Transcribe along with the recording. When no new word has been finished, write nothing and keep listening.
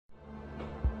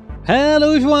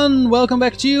Hello everyone, welcome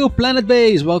back to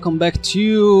Planetbase, welcome back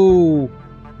to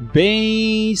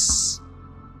base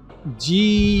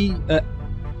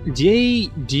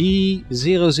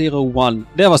JG001.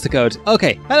 That was the code.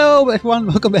 Okay, hello everyone,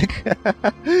 welcome back.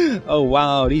 Oh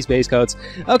wow, these base codes.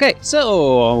 Okay,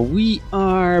 so we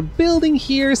are building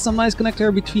here some nice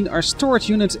connector between our storage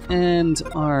unit and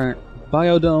our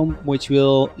biodome, which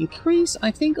will increase,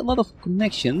 I think, a lot of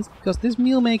connections, because this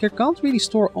meal maker can't really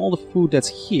store all the food that's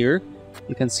here.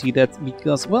 You can see that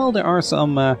because, well, there are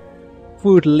some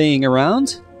food laying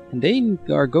around, and they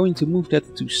are going to move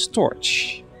that to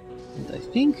storage. And I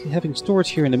think having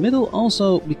storage here in the middle,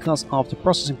 also because of the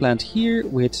processing plant here,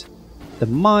 with the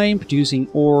mine producing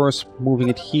ores, moving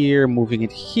it here, moving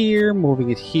it here, moving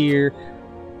it here.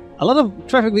 A lot of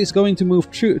traffic is going to move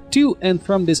through to and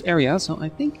from this area, so I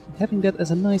think having that as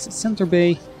a nice center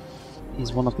bay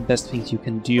is one of the best things you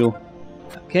can do.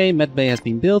 Okay, med bay has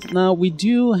been built. Now we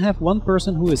do have one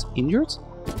person who is injured,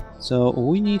 so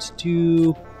we need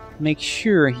to make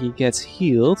sure he gets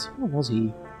healed. Where was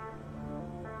he?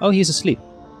 Oh, he's asleep.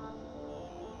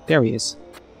 There he is.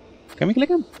 Can we click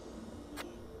him?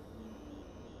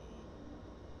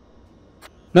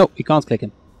 No, we can't click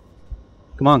him.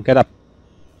 Come on, get up.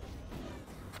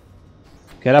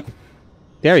 Get up.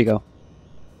 There you go.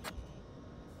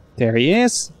 There he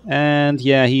is. And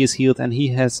yeah, he is healed and he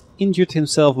has injured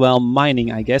himself while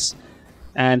mining, I guess.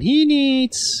 And he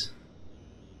needs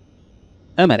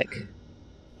a medic.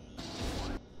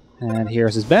 And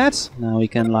here's his bed. Now he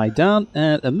can lie down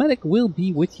and a medic will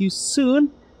be with you soon.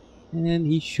 And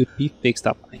he should be fixed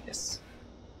up, I guess.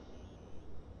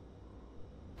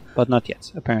 But not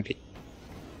yet, apparently.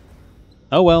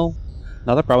 Oh well,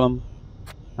 not a problem,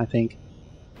 I think.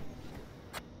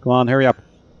 Come on, hurry up.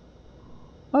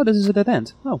 Oh, this is a dead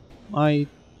end. Oh, I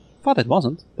thought it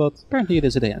wasn't, but apparently it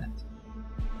is a dead end.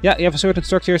 Yeah, you have certain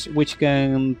structures which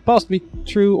can possibly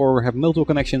through or have multiple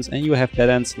connections, and you have dead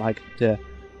ends like the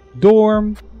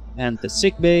dorm, and the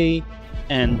sick bay,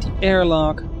 and the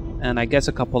airlock, and I guess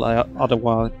a couple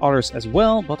others as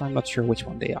well, but I'm not sure which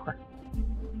one they are.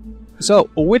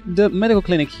 So, with the medical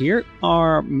clinic here,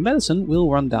 our medicine will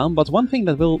run down, but one thing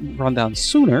that will run down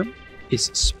sooner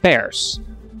is spares.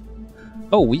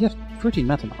 Oh, we have 13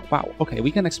 metal now. Wow, okay,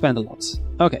 we can expand a lot.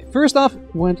 Okay, first off,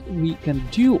 what we can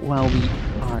do while we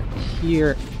are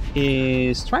here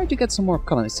is try to get some more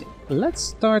colonists in. Let's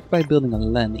start by building a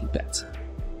landing pad.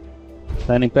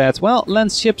 Landing pads, well,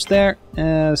 land ships there,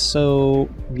 so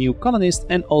new colonists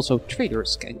and also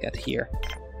traders can get here.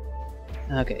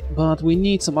 Okay, but we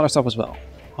need some other stuff as well.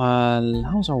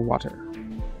 How's our water?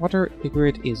 Water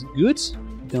grid is good.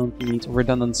 Don't need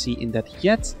redundancy in that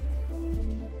yet.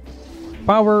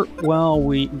 Power, well,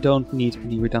 we don't need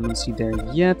any redundancy there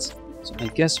yet. So I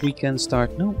guess we can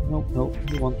start... No,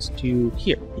 we want to...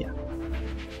 Here, yeah.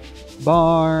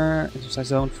 Bar, exercise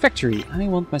zone, factory. I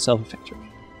want myself a factory.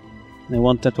 And I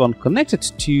want that one connected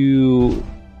to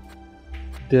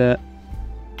the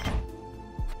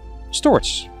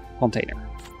storage container.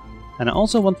 And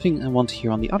also one thing I want here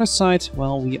on the other side,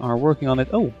 well, we are working on it.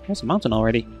 Oh, there's a mountain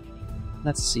already.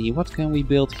 Let's see, what can we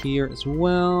build here as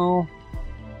well?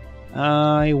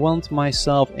 I want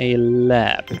myself a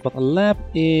lab, but a lab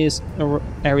is an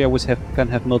area which can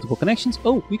have multiple connections.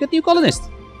 Oh, we got new colonist!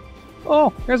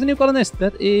 Oh, there's a new colonist.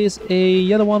 That is a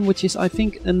yellow one, which is, I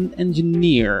think, an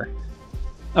engineer.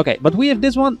 Okay, but we have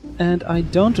this one, and I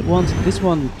don't want this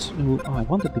one to... Oh, I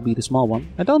want it to be the small one.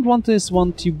 I don't want this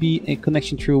one to be a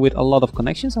connection through with a lot of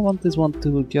connections. I want this one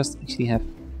to just actually have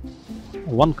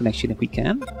one connection if we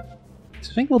can.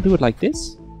 So I think we'll do it like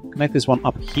this. Connect this one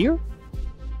up here.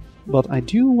 But I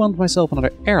do want myself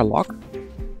another airlock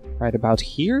right about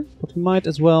here. But we might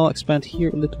as well expand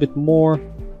here a little bit more.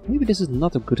 Maybe this is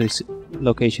not a good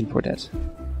location for that.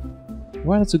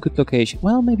 Well, it's a good location.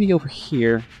 Well, maybe over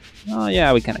here. Oh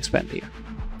yeah, we can expand here.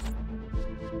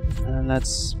 And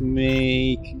let's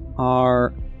make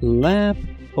our lab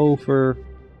over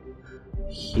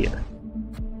here.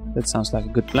 That sounds like a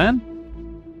good plan.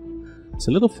 It's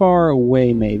a little far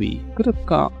away maybe. Could have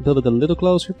built it a little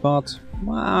closer, but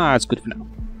it's good for now.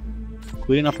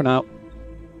 Good enough for now.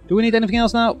 Do we need anything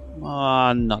else now?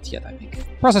 Not yet, I think.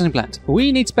 Processing plant.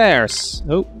 We need spares.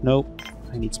 Oh, no.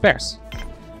 I need spares.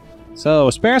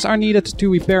 So, spares are needed to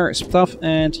repair stuff,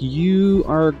 and you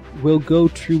will go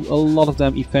through a lot of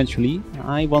them eventually.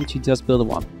 I want to just build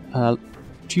one.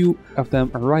 2 of them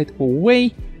right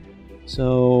away.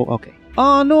 So, okay.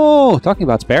 Oh no! Talking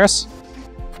about spares.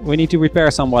 We need to repair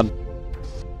someone.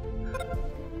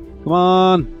 Come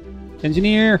on!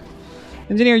 Engineer!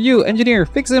 Engineer, you! Engineer!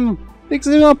 Fix him! Fix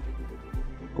him up!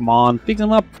 Come on, fix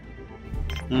him up!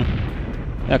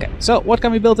 Okay, so what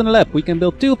can we build in the lab? We can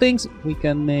build two things. We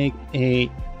can make a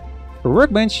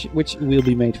workbench, which will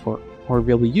be made for, or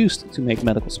will be used to make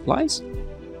medical supplies,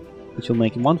 which we'll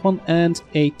make in one, and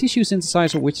a tissue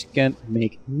synthesizer, which can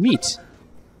make meat.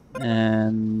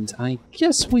 And I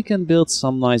guess we can build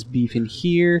some nice beef in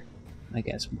here. I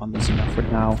guess one is enough for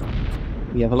now.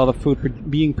 We have a lot of food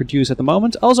being produced at the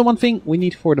moment. Also, one thing we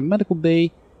need for the medical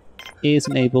bay is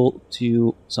enable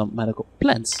to some medical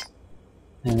plants.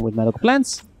 And with medical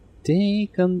plants, they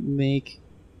can make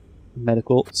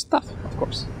medical stuff, of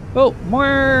course. Oh,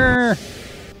 more!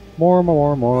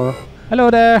 More. Hello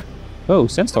there! Oh,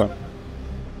 sandstorm.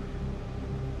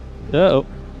 Uh-oh.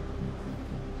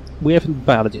 We have a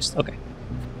biologist, okay.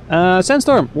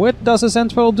 Sandstorm, what does a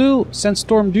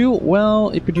sandstorm do? Well,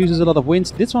 it produces a lot of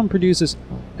wind. This one produces,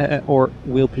 or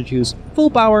will produce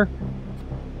full power.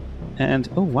 And,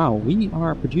 oh wow, we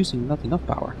are producing not enough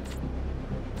power.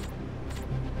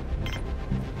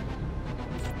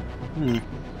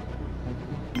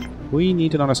 We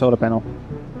need another solar panel.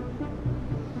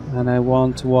 And I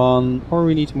want one, or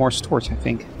we need more storage, I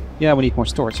think. Yeah, we need more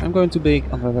storage. I'm going to bake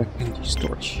another energy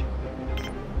storage.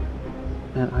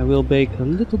 And I will bake a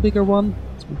little bigger one.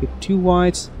 Let's make it too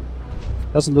wide.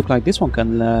 Doesn't look like this one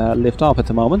can lift up at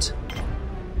the moment.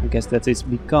 I guess that is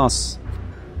because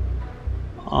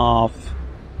of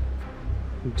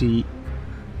the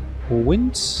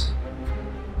wind.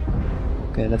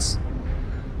 Okay, let's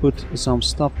put some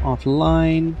stuff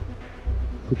offline.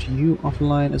 Put you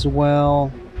offline as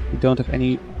well. We don't have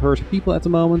any herd of people at the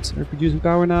moment. We're producing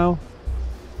power now.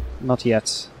 Not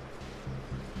yet.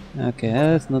 Okay,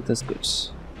 that's not as good.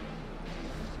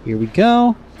 Here we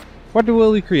go. What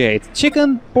will we create?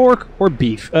 Chicken, pork, or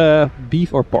beef?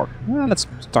 Beef or pork? Well, let's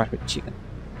start with chicken.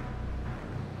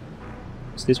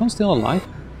 Is this one still alive?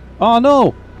 Oh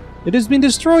no! It has been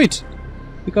destroyed!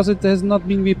 Because it has not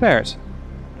been repaired.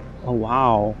 Oh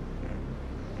wow.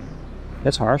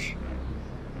 That's harsh.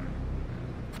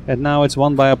 And now it's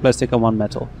one bioplastic and one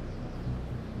metal.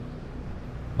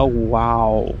 Oh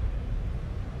wow.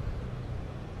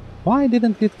 Why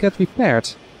didn't it get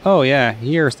repaired? Oh yeah,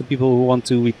 here's the people who want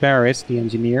to repair it, the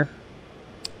engineer.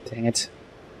 Dang it.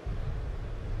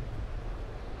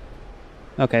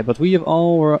 Okay, but we have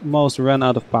almost run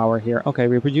out of power here. Okay,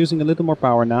 we're producing a little more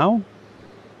power now.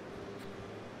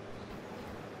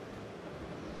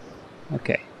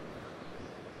 Okay.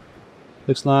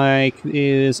 Looks like it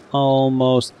is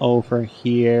almost over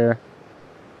here.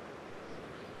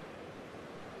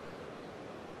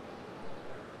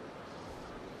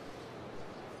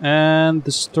 And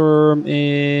the storm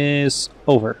is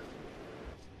over.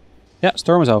 Yeah,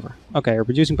 storm is over. Okay, we're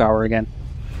producing power again.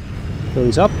 Fill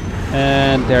these up.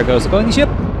 And there goes the colony ship.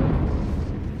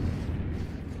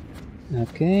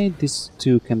 Okay, these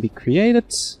two can be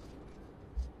created.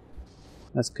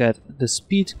 Let's get the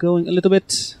speed going a little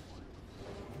bit.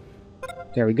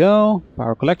 There we go.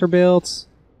 Power collector build.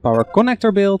 Power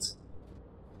connector build.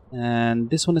 And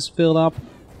this one is filled up.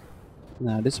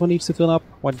 Now this one needs to fill up.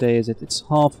 What day is it? It's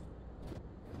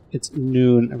it's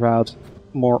noon around,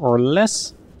 more or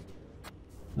less.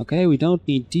 Okay, we don't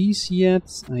need these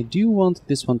yet. I do want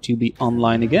this one to be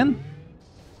online again.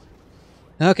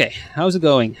 Okay, how's it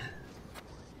going?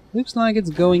 Looks like it's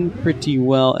going pretty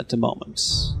well at the moment.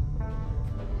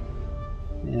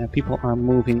 Yeah, people are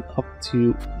moving up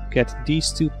to get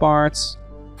these two parts.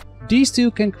 These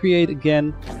two can create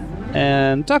again.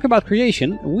 And talk about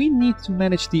creation, we need to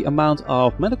manage the amount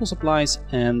of medical supplies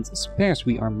and spares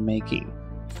we are making.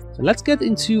 So let's get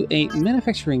into a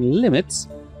manufacturing limit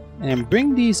and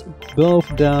bring these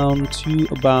both down to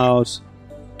about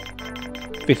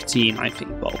 15, I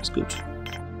think. Both is good.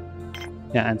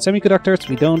 Yeah, and semiconductors,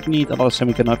 we don't need a lot of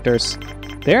semiconductors.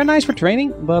 They're nice for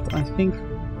training, but I think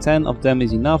 10 of them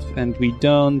is enough, and we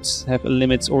don't have a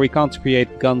limit, or we can't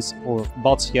create guns or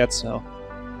bots yet, so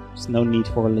there's no need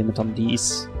for a limit on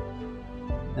these.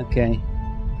 Okay.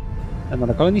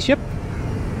 Another colony ship.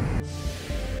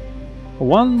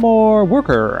 One more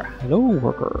worker. Hello,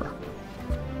 worker.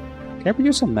 Can you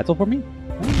produce some metal for me?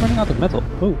 I'm running out of metal.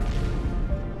 Oh.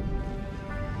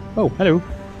 Oh, hello.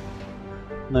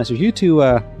 Nice of you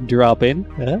to drop in.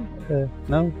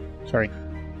 No? Sorry.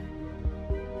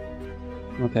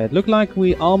 Okay, it looked like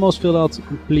we almost filled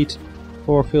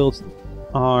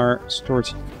our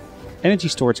storage, energy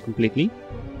storage completely.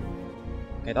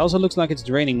 Okay, it also looks like it's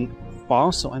draining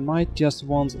fast, so I might just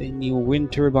want a new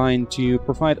wind turbine to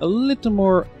provide a little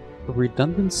more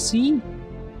redundancy.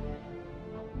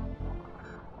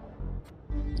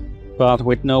 But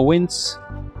with no winds,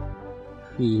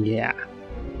 yeah.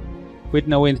 With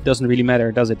no wind, it doesn't really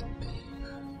matter, does it?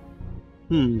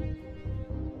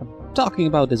 A talking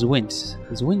about this wind.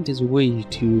 This wind is way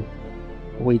too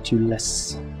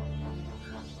less.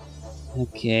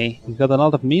 Okay, we've got a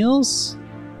lot of meals.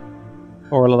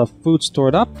 Or a lot of food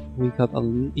stored up. We got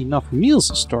enough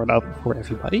meals stored up for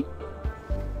everybody.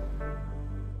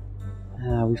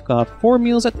 We've got 4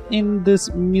 meals in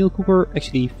this meal cooker.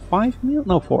 Actually, 5 meals?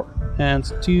 No, 4. And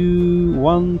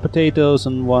 1 potatoes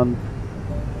and 1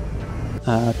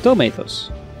 tomatoes.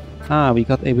 We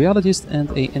got a biologist and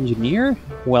a engineer.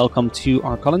 Welcome to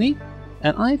our colony.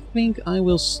 And I think I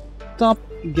will stop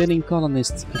getting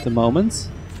colonists at the moment.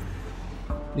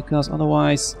 Because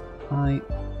otherwise I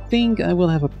think I will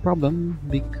have a problem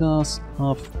because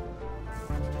of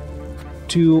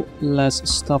too less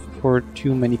stuff for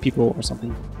too many people or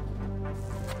something.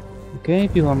 Okay,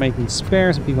 people are making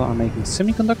spares and people are making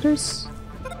semiconductors.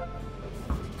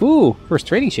 Ooh, first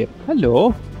trading ship.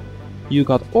 Hello. You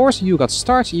got ores, you got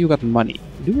starch, you got money.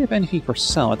 Do we have anything for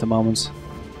sale at the moment?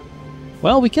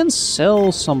 Well, we can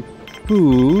sell some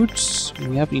food.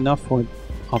 We have enough of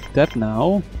that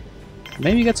now.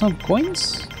 Maybe get some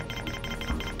coins?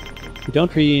 We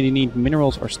don't really need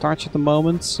minerals or starch at the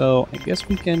moment, so I guess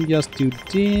we can just do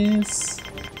this.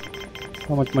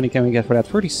 How much money can we get for that?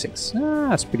 36.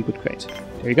 That's pretty good grade.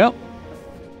 There you go.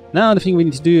 Now the thing we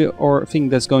need to do, or thing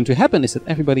that's going to happen, is that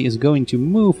everybody is going to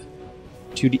move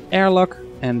to the airlock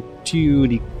and to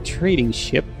the trading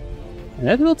ship. And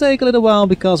that will take a little while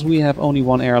because we have only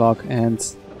 1 airlock and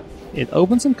it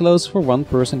opens and closes for 1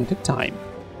 person at a time.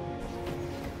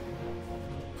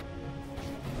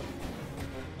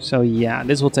 So yeah,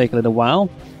 this will take a little while.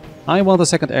 I want a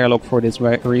second airlock for this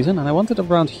reason, and I want it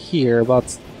around here,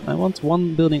 but I want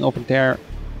 1 building over there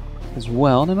as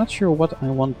well, and I'm not sure what I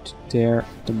want there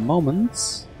at the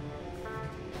moment.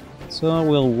 So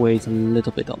we'll wait a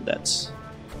little bit on that.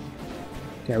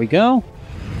 There we go.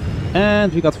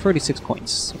 And we got 36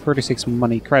 coins. 36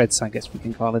 money credits, I guess we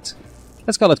can call it.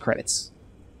 Let's call it credits.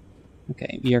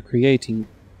 Okay, we are creating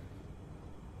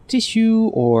tissue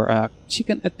or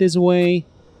chicken at this way.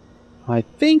 I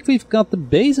think we've got the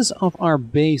basis of our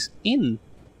base in.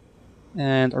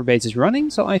 And our base is running,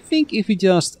 so I think if we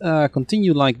just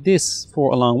continue like this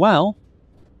for a long while,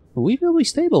 we will be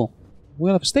stable.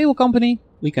 We'll have a stable company,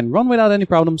 we can run without any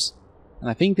problems, and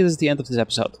I think this is the end of this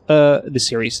episode. This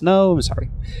series. No, I'm sorry.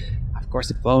 Of course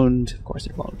it won't, of course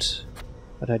it won't.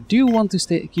 But I do want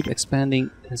to keep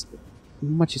expanding as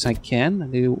much as I can. I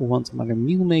do want another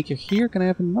meal maker here. Can I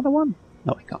have another one?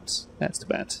 No, I can't. That's too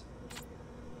bad.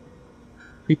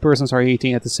 3 persons are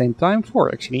eating at the same time.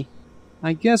 4 actually.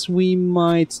 I guess we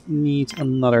might need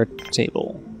another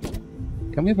table.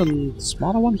 Can we have a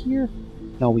smaller one here?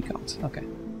 No, we can't. Okay.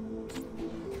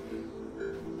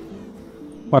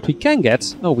 What we can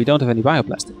get... Oh, we don't have any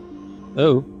bioplastic.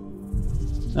 Oh.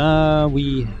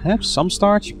 We have some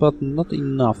starch, but not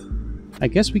enough. I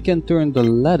guess we can turn the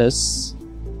lettuce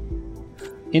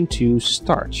into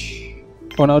starch.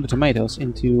 Or no, the tomatoes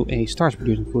into a starch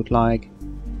producing food like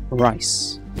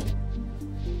rice.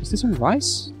 Is this some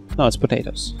rice? No, it's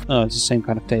potatoes. Oh, it's the same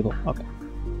kind of table. Okay.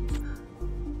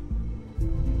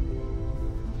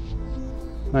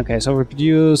 Okay, so we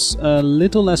produce a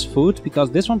little less food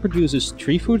because this one produces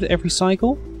 3 food every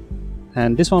cycle.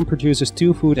 And this one produces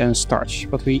 2 food and starch.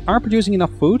 But we are producing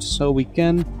enough food, so we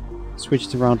can switch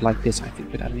it around like this, I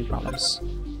think, without any problems.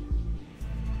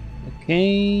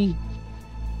 Okay.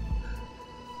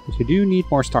 But we do need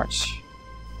more starch.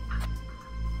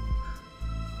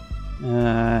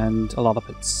 And a lot of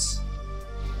it. So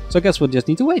I guess we'll just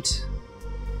need to wait.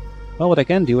 Well, what I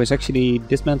can do is actually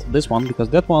dismantle this one, because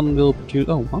that one will produce...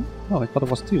 Oh, 1? Oh, I thought it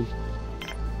was 2.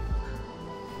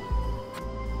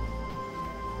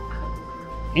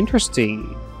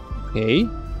 Interesting. Okay.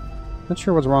 Not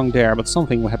sure what's wrong there, but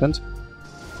something happened.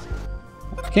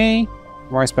 Okay.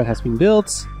 Rice pad has been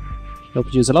built. We'll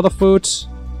produce a lot of food.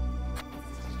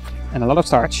 And a lot of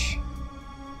starch.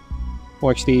 Or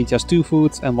actually just 2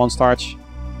 foods and 1 starch.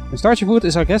 And starchy food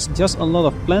is, I guess, just a lot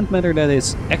of plant matter that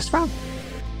is extra.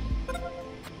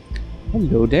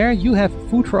 Hello there, you have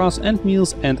food for us and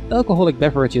meals and alcoholic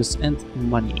beverages and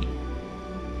money.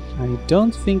 I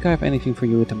don't think I have anything for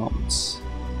you at the moment.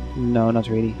 No, not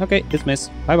really. Okay, dismiss.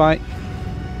 Bye bye.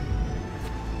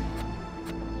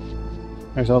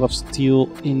 There's a lot of steel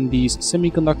in these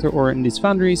semiconductor or in these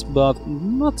foundries, but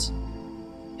not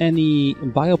any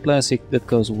bioplastic that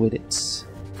goes with it.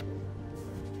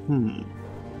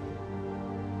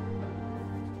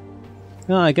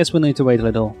 I guess we'll need to wait a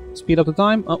little. Speed up the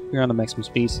time. Oh, we're on the maximum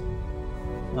speed.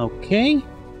 Okay.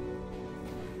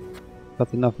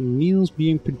 Got enough meals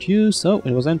being produced. Oh,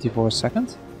 it was empty for a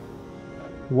second.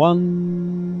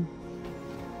 1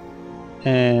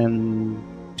 and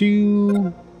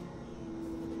 2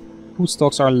 food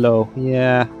stocks are low.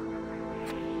 Yeah.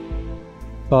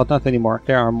 But not anymore.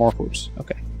 There are more foods.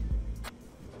 Okay.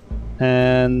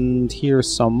 And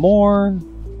here's some more.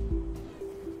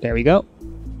 There we go.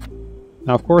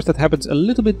 Now, of course, that happens a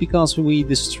little bit because we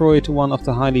destroyed one of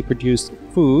the highly produced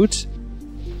food.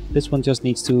 This one just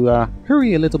needs to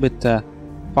hurry a little bit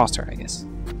faster, I guess.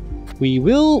 We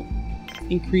will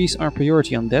increase our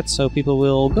priority on that, so people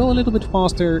will go a little bit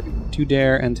faster to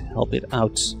there and help it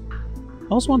out.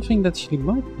 Also, one thing that actually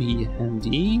might be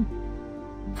handy.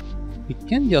 We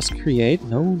can just create...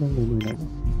 No.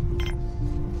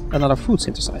 Another food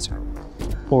synthesizer.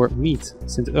 Or meat.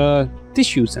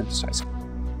 Tissue synthesizer.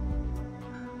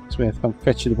 So we have some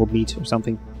vegetable meat or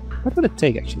something. What would it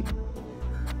take actually?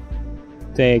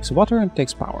 Takes water and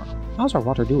takes power. How's our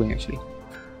water doing actually?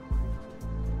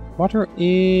 Water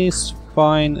is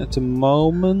fine at the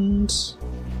moment.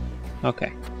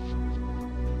 Okay.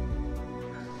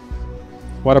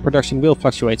 Water production will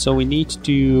fluctuate, so we need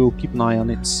to keep an eye on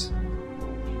it.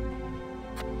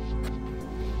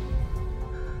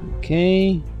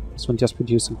 Okay. This one just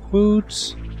produced some food.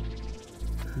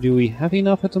 Do we have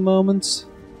enough at the moment?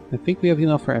 I think we have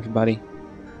enough for everybody.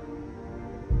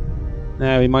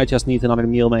 We might just need another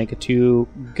meal maker to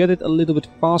get it a little bit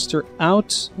faster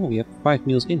out. Oh, we have 5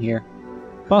 meals in here.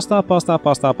 Pasta, pasta,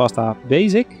 pasta, pasta.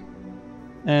 Basic.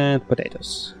 And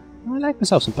potatoes. I like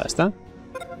myself some pasta.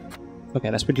 Okay,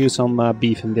 let's produce some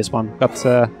beef in this one. Got,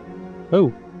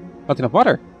 oh, not enough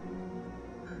water.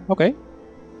 Okay.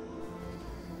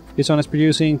 This one is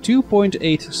producing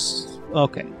 2.8.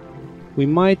 Okay. We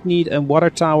might need a water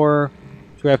tower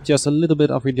to have just a little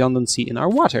bit of redundancy in our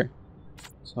water.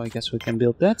 So I guess we can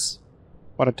build that.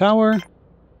 Water tower.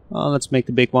 Let's make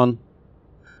the big one.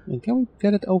 And can we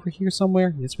get it over here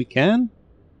somewhere? Yes, we can.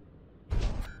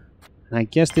 And I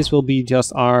guess this will be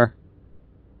just our...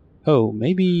 Oh,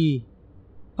 maybe...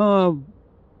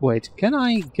 wait, can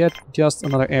I get just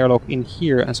another airlock in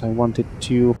here as I wanted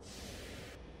to?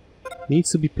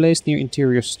 Needs to be placed near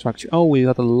interior structure. Oh, we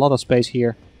got a lot of space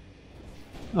here.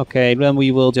 Okay, then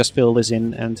we will just fill this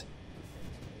in and...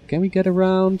 Can we get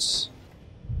around?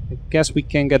 I guess we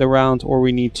can get around, or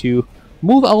we need to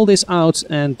move all this out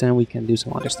and then we can do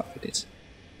some other stuff with it.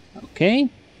 Okay,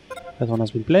 that one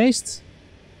has been placed.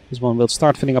 This one will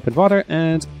start filling up with water,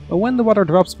 and when the water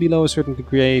drops below a certain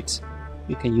degree,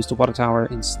 you can use the water tower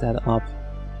instead of,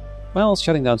 well,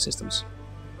 shutting down systems.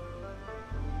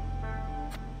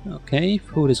 Okay,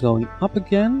 food is going up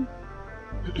again.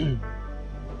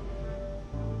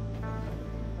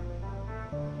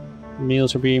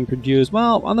 Meals are being produced,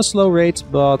 well, on a slow rate,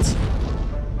 but...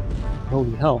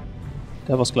 Holy hell,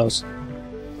 that was close.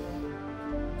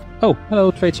 Oh,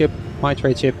 hello, trade ship. My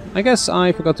trade ship. I guess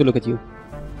I forgot to look at you.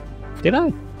 Did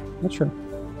I? Not sure.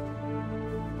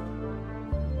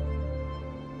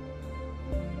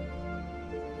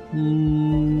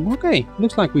 Okay,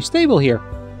 looks like we're stable here.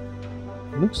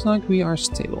 Looks like we are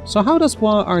stable. So how does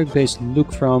our base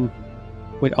look from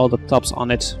with all the tops on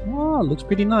it? Oh, looks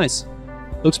pretty nice.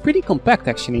 Looks pretty compact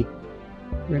actually.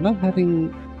 We're not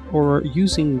having or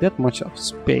using that much of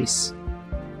space.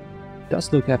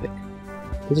 Does look epic.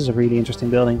 This is a really interesting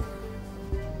building.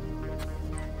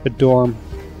 A dorm.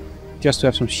 Just to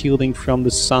have some shielding from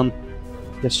the sun.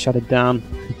 Just shut it down.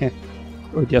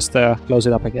 Or just close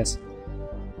it up, I guess.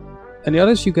 And the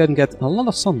others you can get a lot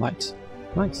of sunlight.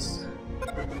 Nice.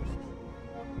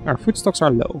 Our food stocks are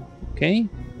low. Okay.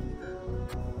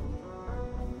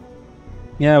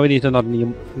 Yeah, we need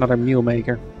another meal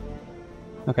maker.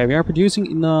 Okay, we are producing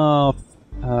enough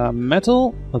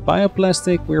metal, but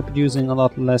bioplastic we're producing a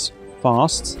lot less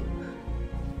fast.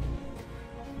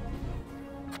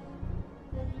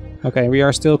 Okay, we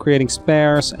are still creating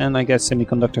spares and I guess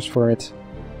semiconductors for it.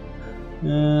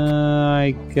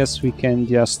 I guess we can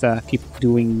just keep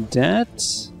doing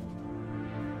that.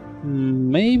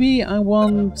 Maybe I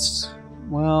want...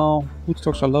 Well, food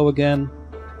stocks are low again.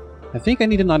 I think I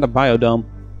need another biodome.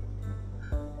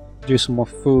 Do some more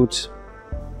food.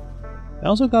 I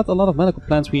also got a lot of medical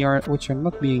plants which are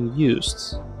not being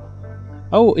used.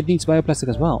 Oh, it needs bioplastic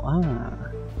as well. Ah.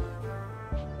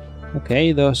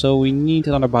 Okay, so we need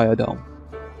another biodome.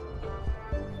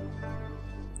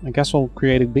 I guess we'll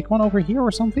create a big one over here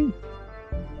or something?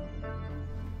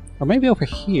 Or maybe over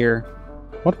here.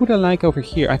 What would I like over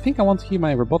here? I think I want here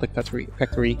my robotic factory.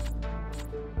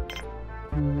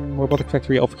 Robotic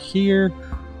factory over here.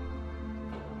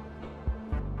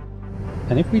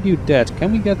 And if we do that,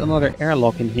 can we get another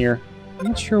airlock in here? I'm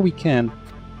not sure we can.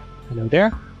 Hello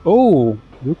there. Oh,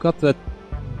 you got the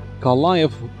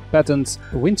Goliath patent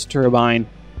wind turbine,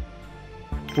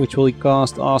 which will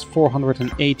cost us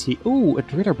 480. Ooh, a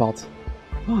Dritterbot.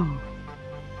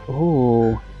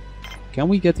 Oh, can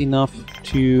we get enough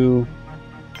to...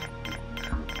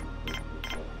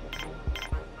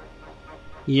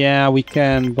 Yeah, we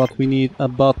can, but we need a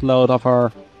buttload of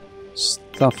our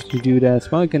stuff to do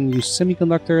that. Well, we can use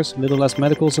semiconductors, a little less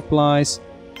medical supplies,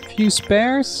 a few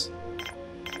spares.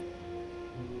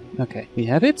 Okay, we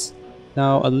have it.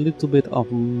 Now a little bit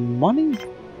of money.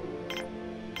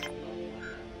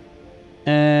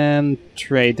 And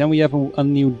trade. Then we have a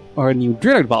new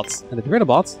driller bot. And the driller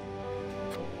bot...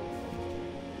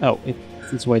 Oh,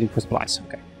 it's waiting for supplies.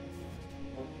 Okay.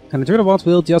 And the driller bot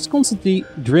will just constantly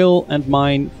drill and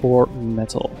mine for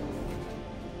metal.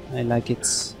 I like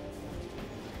it.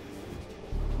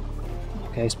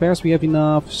 Okay, spares we have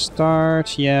enough.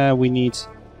 Starch, yeah, we need...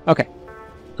 Okay.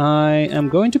 I am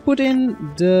going to put in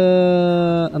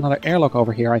another airlock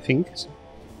over here, I think.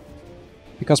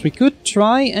 Because we could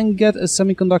try and get a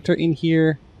semiconductor in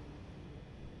here.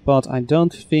 But I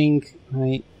don't think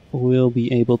I will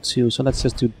be able to. So let's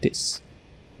just do this.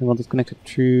 I want it connected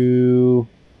through...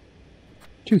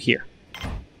 to here.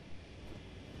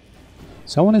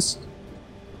 Someone is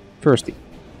thirsty.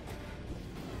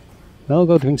 Well,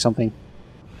 go drink something.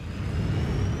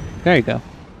 There you go.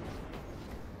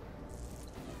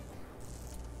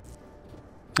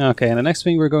 Okay, and the next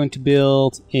thing we're going to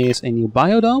build is a new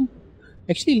biodome.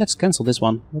 Actually, let's cancel this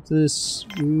one. That is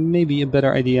maybe a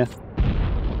better idea.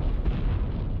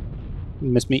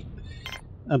 Missed me.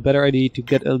 A better idea to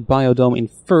get a biodome in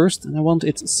first. And I want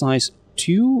its size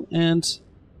 2 and...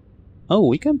 Oh,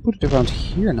 we can put it around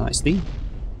here nicely.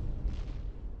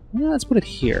 Yeah, let's put it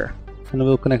here. And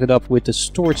we'll connect it up with the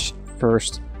storage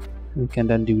first. We can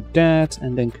then do that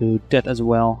and then do that as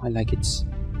well. I like it.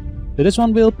 So this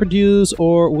one will produce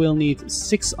or will need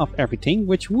 6 of everything,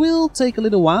 which will take a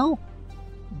little while.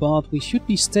 But we should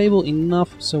be stable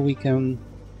enough so we can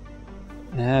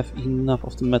have enough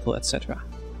of the metal, etc.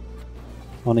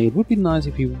 Only it would be nice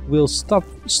if we will stop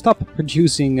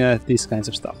producing these kinds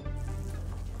of stuff.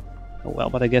 Oh well,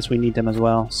 but I guess we need them as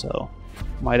well, so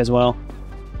might as well.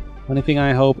 Only thing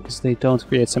I hope is they don't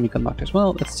create semiconductors.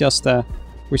 Well, let's just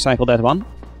recycle that one.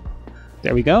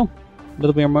 There we go. A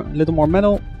little more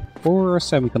metal for a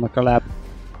semiconductor lab.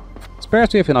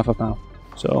 Spares we have enough of now,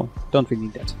 so don't really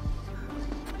need that.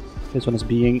 This one is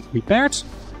being repaired.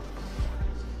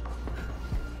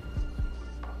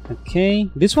 Okay,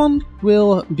 this one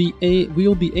will be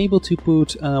we'll be able to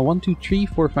put 1, 2, 3,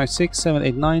 4, 5, 6, 7,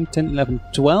 8, 9, 10, 11,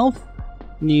 12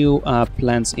 new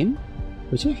plants in,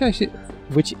 which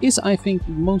is I think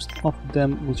most of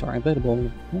them which are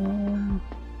available.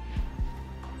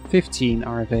 15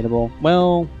 are available.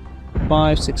 Well,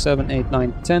 5, 6, 7, 8,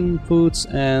 9, 10 foods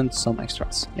and some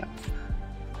extras. Yeah.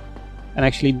 And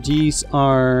actually these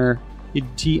are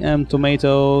GM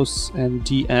tomatoes and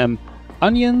GM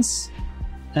onions.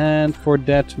 And for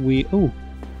that we... Oh,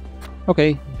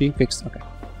 okay, being fixed. Okay,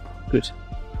 good.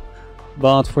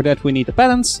 But for that we need the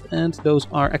patents, and those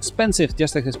are expensive,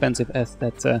 just as expensive as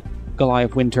that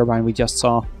Goliath wind turbine we just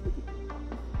saw.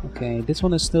 Okay, this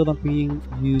one is still not being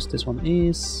used. This one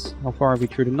is... How far are we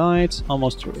through the night?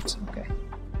 Almost through it. Okay.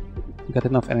 We got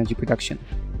enough energy production.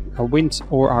 Our wind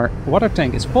or our water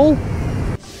tank is full.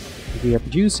 We are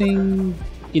producing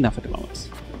enough at the moment.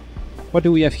 What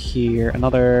do we have here?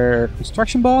 Another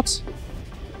construction bot.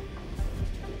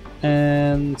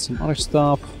 And some other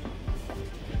stuff.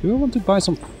 Do we want to buy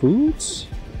some food?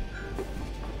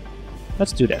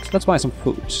 Let's do that. Let's buy some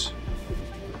food.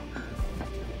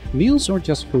 Meals or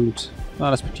just food? No,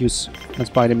 let's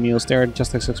buy the meals. They're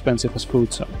just as expensive as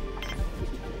food, so.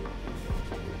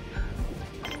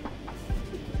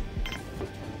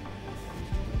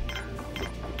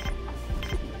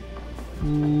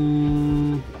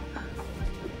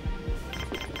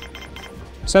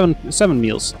 Seven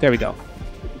meals. There we go.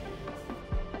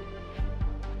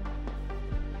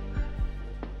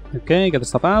 Okay, get the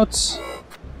stuff out.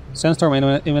 Sandstorm in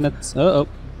a minute. Uh-oh.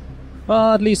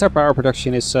 Well, at least our power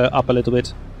production is up a little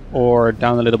bit. Or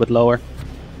down a little bit lower.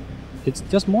 It's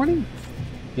just morning?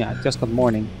 Yeah, it just got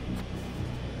morning.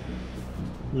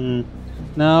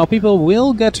 Now, people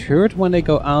will get hurt when they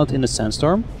go out in the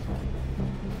sandstorm.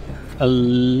 A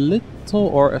little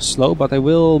or slow, but they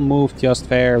will move just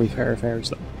very, very, very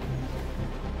slow.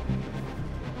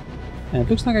 And it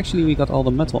looks like actually we got all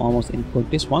the metal almost in for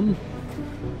this one.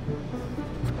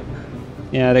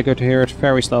 Yeah, they go to hear it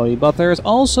very slowly, but there's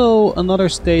also another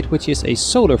state which is a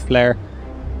solar flare.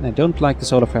 And I don't like the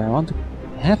solar flare. I want to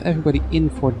have everybody in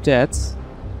for that.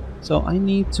 So I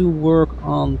need to work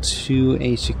on to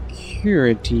a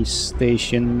security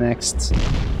station next.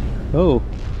 Oh.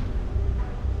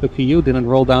 Lucky you didn't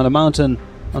roll down a mountain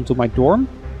onto my dorm.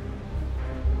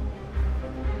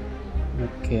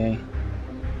 Okay.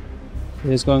 It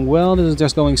is going well, this is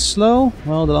just going slow.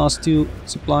 Well, the last two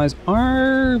supplies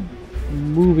are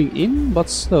moving in, but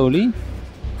slowly.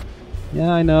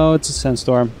 Yeah, I know, it's a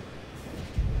sandstorm.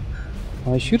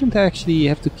 I shouldn't actually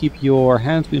have to keep your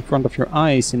hand in front of your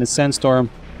eyes in a sandstorm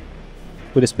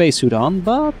with a spacesuit on,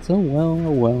 but oh well,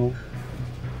 oh well.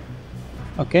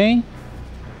 Okay.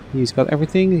 He's got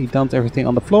everything, he dumped everything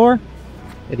on the floor.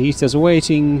 And he's just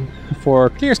waiting for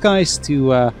clear skies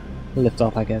to lift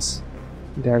off, I guess.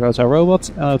 There goes our robot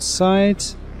outside.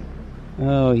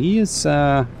 Oh, he is...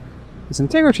 his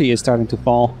integrity is starting to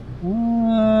fall.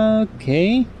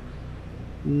 Okay.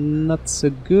 Not so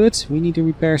good. We need a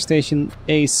repair station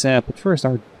ASAP. But first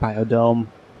our biodome.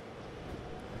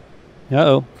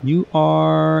 Uh-oh. You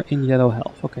are in yellow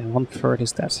health. Okay, 1/3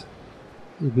 is that.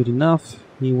 Good enough.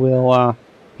 He will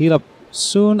heal up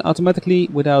soon, automatically,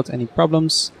 without any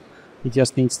problems. He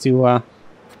just needs to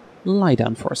lie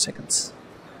down for a second.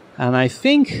 And I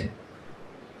think,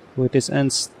 with this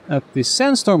this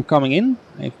sandstorm coming in,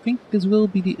 I think this will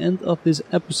be the end of this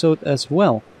episode as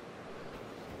well.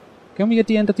 Can we get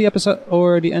the end of the episode,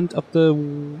 or the end of the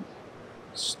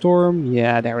storm?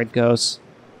 Yeah, there it goes.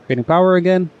 Creating power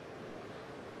again.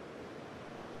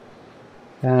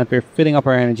 And we're filling up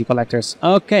our energy collectors.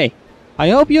 Okay. I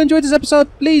hope you enjoyed this episode.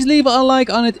 Please leave a like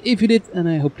on it if you did. And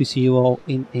I hope to see you all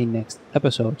in a next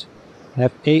episode.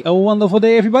 Have a wonderful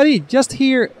day, everybody. Just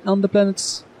here on the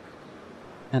planets.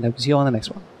 And I hope to see you all on the next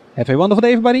one. Have a wonderful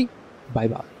day, everybody.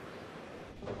 Bye-bye.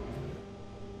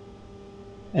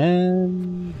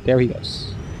 And there he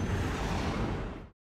goes.